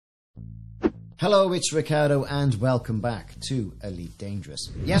Hello, it's Ricardo and welcome back to Elite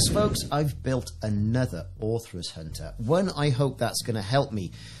Dangerous. Yes folks, I've built another Orthrus hunter. One I hope that's going to help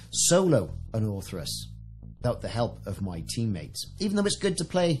me solo an Orthrus without the help of my teammates. Even though it's good to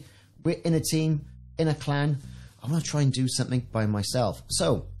play in a team, in a clan, I want to try and do something by myself.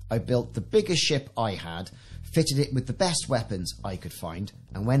 So I built the biggest ship I had, fitted it with the best weapons I could find,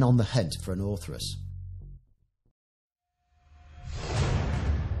 and went on the hunt for an Orthrus.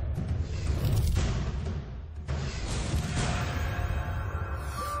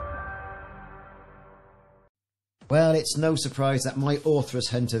 Well, it's no surprise that my Orthrus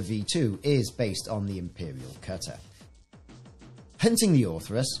Hunter V2 is based on the Imperial Cutter. Hunting the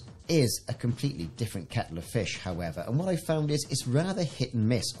Orthrus is a completely different kettle of fish, however, and what I found is it's rather hit and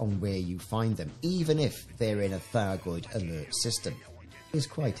miss on where you find them, even if they're in a Thargoid alert system. It is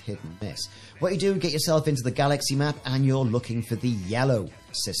quite hit and miss. What you do, get yourself into the galaxy map and you're looking for the yellow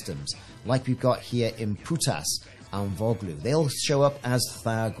systems, like we've got here in Putas and Voglu. They'll show up as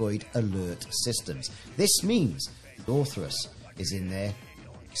Thargoid alert systems. This means the Orthrus is in there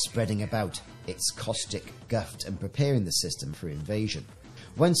spreading about its caustic guft and preparing the system for invasion.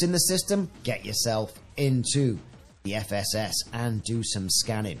 Once in the system, get yourself into the FSS and do some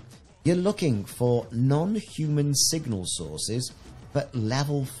scanning. You're looking for non-human signal sources, but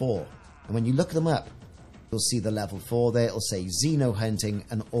level 4. And when you look them up, you'll see the level 4 there. It'll say Xeno hunting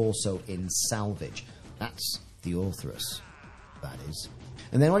and also in salvage. That's the Orthrus, that is.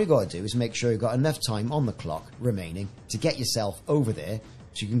 And then all you got to do is make sure you've got enough time on the clock remaining to get yourself over there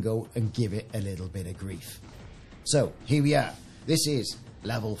so you can go and give it a little bit of grief. So here we are. This is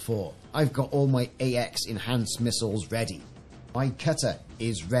level 4. I've got all my AX enhanced missiles ready. My cutter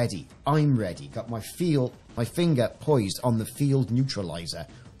is ready. I'm ready. Got my finger poised on the field neutralizer,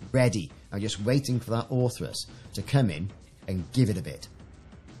 ready. I'm just waiting for that Orthrus to come in and give it a bit.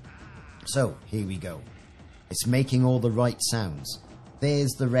 So here we go. It's making all the right sounds.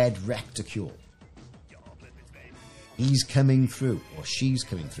 There's the red reticule. He's coming through, or she's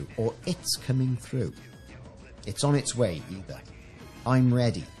coming through, or it's coming through. It's on its way, either. I'm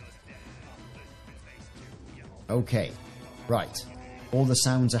ready. Okay, right. All the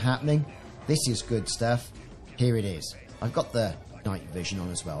sounds are happening. This is good stuff. Here it is. I've got the night vision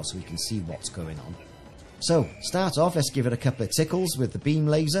on as well, so we can see what's going on. So, start off, let's give it a couple of tickles with the beam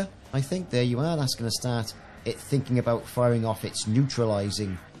laser. I think there you are. That's going to start it thinking about firing off its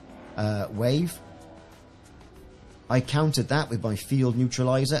neutralizing wave. I countered that with my field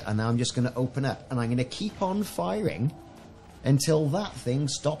neutralizer, and now I'm just going to open up, and I'm going to keep on firing until that thing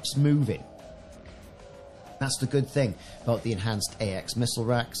stops moving. That's the good thing about the enhanced AX missile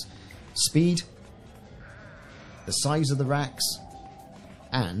racks. Speed, the size of the racks,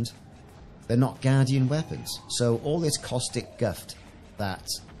 and they're not Guardian weapons. So all this caustic guft that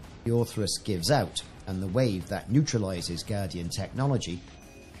the Orthrus gives out and the wave that neutralizes Guardian technology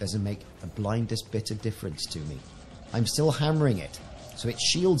doesn't make the blindest bit of difference to me. I'm still hammering it, so its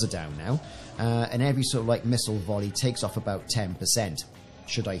shields are down now, and every sort of like missile volley takes off about 10%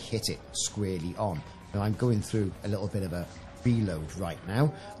 should I hit it squarely on. Now I'm going through a little bit of a reload right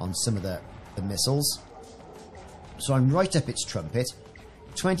now on some of the missiles. So I'm right up its trumpet,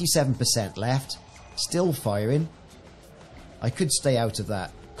 27% left, still firing. I could stay out of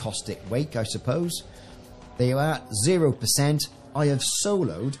that caustic wake, I suppose. There you are, 0%. I have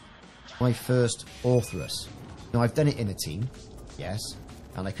soloed my first Orthrus. Now I've done it in a team, yes,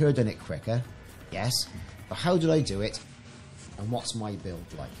 and I could have done it quicker, yes, but how did I do it, and what's my build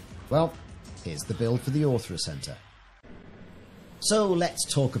like? Well, here's the build for the Orthrus Hunter. So let's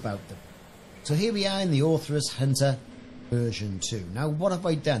talk about them. So here we are in the Orthrus Hunter version 2. Now what have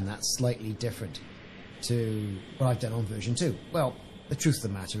I done that's slightly different to what I've done on version 2? Well, the truth of the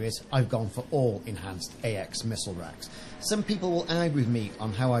matter is, I've gone for all enhanced AX missile racks. Some people will argue with me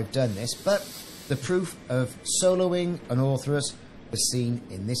on how I've done this, but the proof of soloing an Orthrus was seen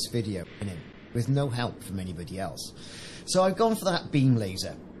in this video, with no help from anybody else. So I've gone for that beam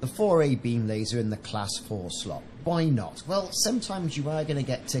laser, the 4A beam laser in the class 4 slot. Why not? Well, sometimes you are going to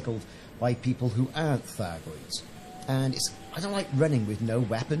get tickled by people who aren't Thargoids. And I don't like running with no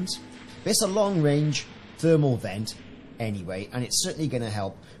weapons. But it's a long range thermal vent anyway, and it's certainly going to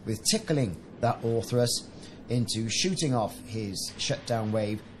help with tickling that Orthrus into shooting off his shutdown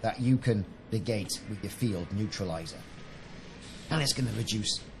wave that you can negate with your field neutralizer. And it's going to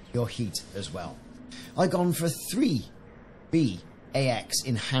reduce your heat as well. I've gone for 3B AX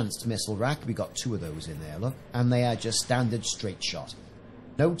enhanced missile rack. We got 2 of those in there, look, and they are just standard straight shot.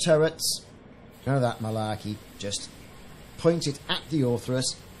 No turrets, none of that malarkey, just point it at the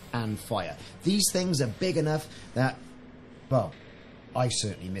Orthrus and fire. These things are big enough that, well, I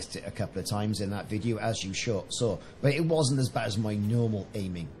certainly missed it a couple of times in that video, as you saw, but it wasn't as bad as my normal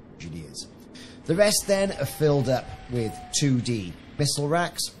aiming usually is. The rest then are filled up with 2D missile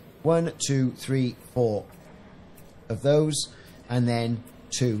racks, 1, 2, 3, 4 of those, and then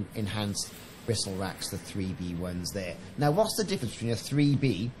 2 enhanced missile racks, the 3B ones there. Now, what's the difference between a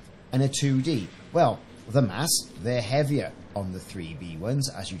 3B and a 2D? Well, the mass, they're heavier on the 3B ones,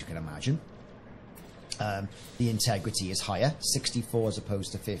 as you can imagine. The integrity is higher, 64 as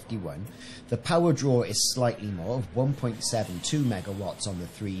opposed to 51. The power draw is slightly more, of 1.72 megawatts on the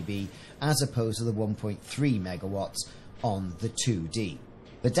 3B, as opposed to the 1.3 megawatts on the 2D.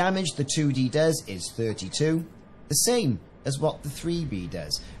 The damage the 2D does is 32, the same as what the 3B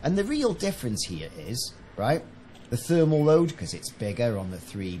does. And the real difference here is, right, the thermal load, because it's bigger on the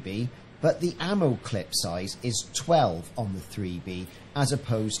 3B, but the ammo clip size is 12 on the 3B, as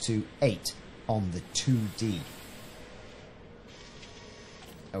opposed to 8 on the 2D.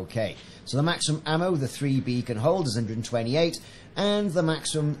 Okay, so the maximum ammo the 3B can hold is 128, and the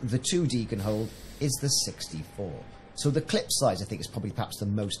maximum the 2D can hold is the 64. So the clip size, I think, is probably perhaps the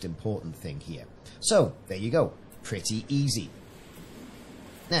most important thing here. So, there you go. Pretty easy.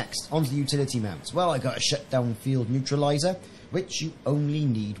 Next, onto the utility mounts. Well, I got a shutdown field neutralizer, which you only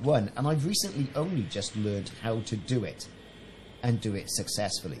need one, and I've recently only just learned how to do it, and do it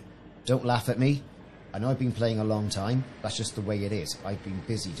successfully. Don't laugh at me. I know I've been playing a long time. That's just the way it is. I've been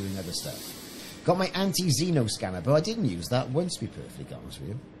busy doing other stuff. Got my anti-Xeno scanner, but I didn't use that once, to be perfectly honest with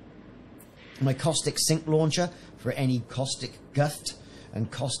you. My caustic sink launcher for any caustic guft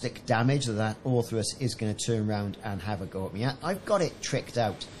and caustic damage that Orthrus is going to turn around and have a go at me at. I've got it tricked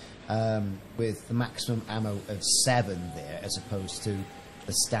out with the maximum ammo of 7 there, as opposed to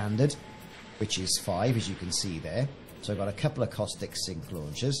the standard, which is 5, as you can see there. So I've got a couple of caustic sink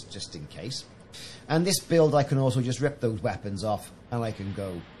launchers, just in case. And this build, I can also just rip those weapons off, and I can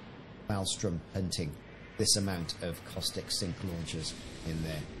go maelstrom hunting this amount of caustic sink launchers in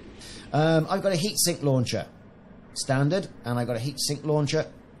there. I've got a heat sink launcher, standard, and I've got a heat sink launcher,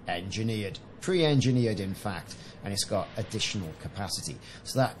 engineered, pre-engineered in fact, and it's got additional capacity.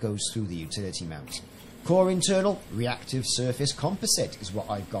 So that goes through the utility mount. Core internal, reactive surface composite is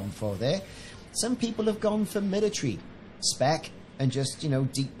what I've gone for there. Some people have gone for military spec and just, you know,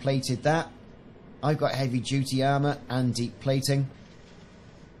 deep plated that. I've got heavy duty armour and deep plating.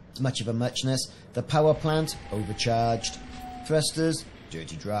 It's much of a muchness. The power plant, overcharged. Thrusters,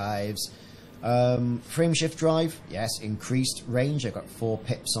 dirty drives. Frameshift drive, yes, increased range. I've got 4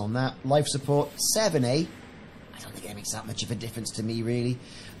 pips on that. Life support, 7A. I don't think it makes that much of a difference to me, really.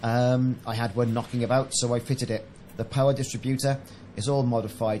 I had one knocking about, so I fitted it. The power distributor is all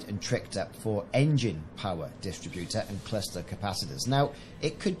modified and tricked up for engine power distributor and cluster capacitors. Now,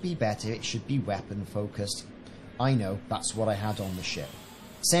 it could be better. It should be weapon focused. I know, that's what I had on the ship.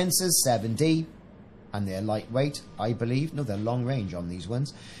 Sensors, 7D, and they're lightweight, I believe. No, they're long range on these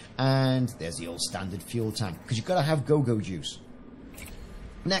ones. And there's the old standard fuel tank, because you've got to have go-go juice.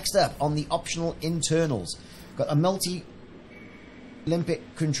 Next up, on the optional internals, got a multi-limpet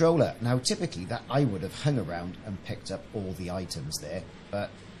controller. Now, typically, that I would have hung around and picked up all the items there,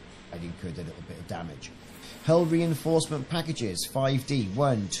 but I'd incurred a little bit of damage. Hull reinforcement packages, 5D,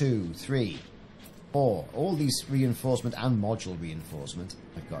 1, 2, 3, 4. All these reinforcement and module reinforcement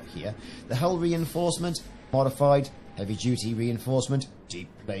I've got here. The hull reinforcement, modified, heavy-duty reinforcement, deep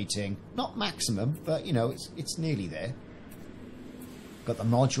plating. Not maximum, but, you know, it's nearly there. Got the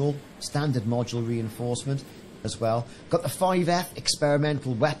module, standard module reinforcement as well. Got the 5F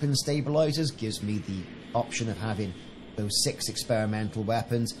experimental weapon stabilizers, gives me the option of having those 6 experimental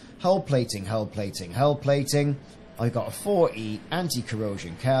weapons. Hull plating, hull plating, hull plating. I've got a 4E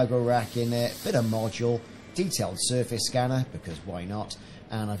anti-corrosion cargo rack in there, bit of module, detailed surface scanner, because why not?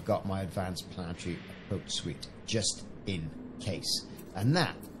 And I've got my advanced planetary approach suite, just in case. And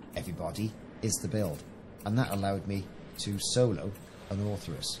that, everybody, is the build. And that allowed me to solo an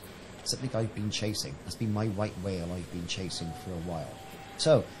Orthrus. Something I've been chasing. That's been my white whale I've been chasing for a while.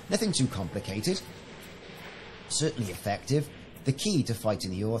 So, nothing too complicated. Certainly effective. The key to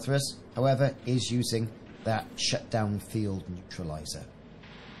fighting the Orthrus, however, is using that shutdown field neutralizer.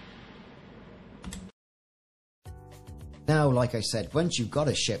 Now, like I said, once you've got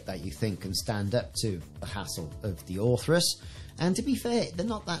a ship that you think can stand up to the hassle of the Orthrus, and to be fair, they're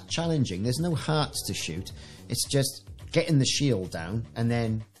not that challenging. There's no hearts to shoot. It's just getting the shield down and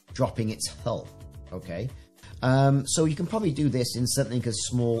then dropping its hull. Okay? So you can probably do this in something as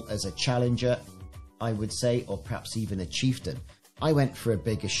small as a Challenger, I would say, or perhaps even a Chieftain. I went for a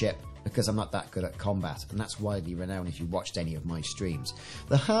bigger ship because I'm not that good at combat, and that's widely renowned if you watched any of my streams.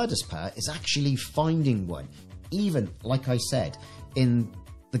 The hardest part is actually finding one. Even, like I said, in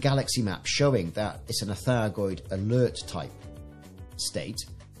the galaxy map showing that it's an Thargoid alert type state,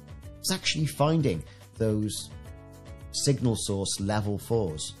 it's actually finding those signal source level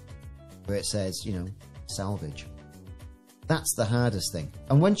 4s where it says, you know, salvage. That's the hardest thing.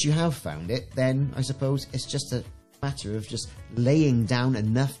 And once you have found it, then I suppose it's just a matter of just laying down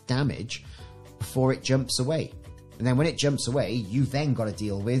enough damage before it jumps away. And then when it jumps away, you've then got to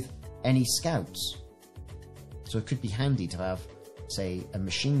deal with any scouts. So it could be handy to have, say, a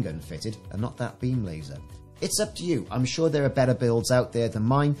machine gun fitted and not that beam laser. It's up to you. I'm sure there are better builds out there than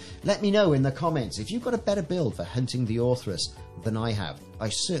mine. Let me know in the comments if you've got a better build for hunting the Orthrus than I have. I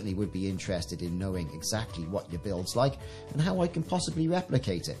certainly would be interested in knowing exactly what your build's like and how I can possibly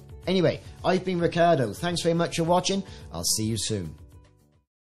replicate it. Anyway, I've been Ricardo. Thanks very much for watching. I'll see you soon.